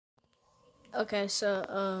Okay,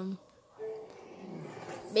 so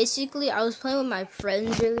basically I was playing with my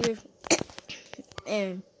friends earlier,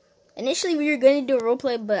 and initially we were gonna do a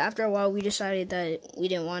roleplay, but after a while we decided that we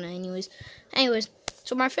didn't want to. Anyways,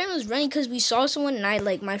 so my friend was running because we saw someone,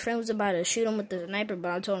 and my friend was about to shoot him with the sniper,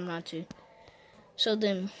 but I told him not to. So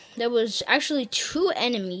then there was actually 2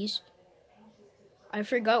 enemies. I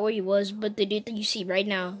forgot where he was, but the dude that you see right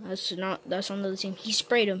now, that's on the other team. He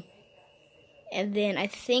sprayed him, and then I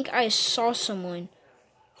think I saw someone.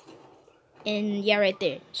 And yeah, right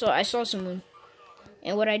there. So I saw someone.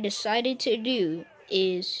 And what I decided to do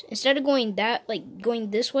is, instead of going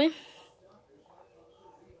this way,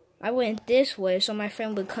 I went this way so my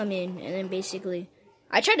friend would come in. And then basically,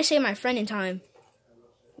 I tried to save my friend in time,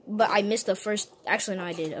 but I missed the first. Actually, no,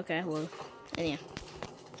 I did. Okay, well, and yeah.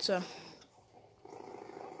 So,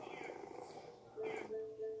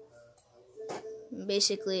 I'm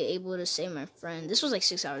basically able to save my friend. This was like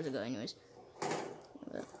 6 hours ago, anyways.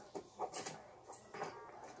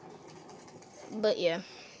 But yeah,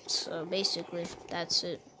 so basically, that's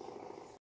it.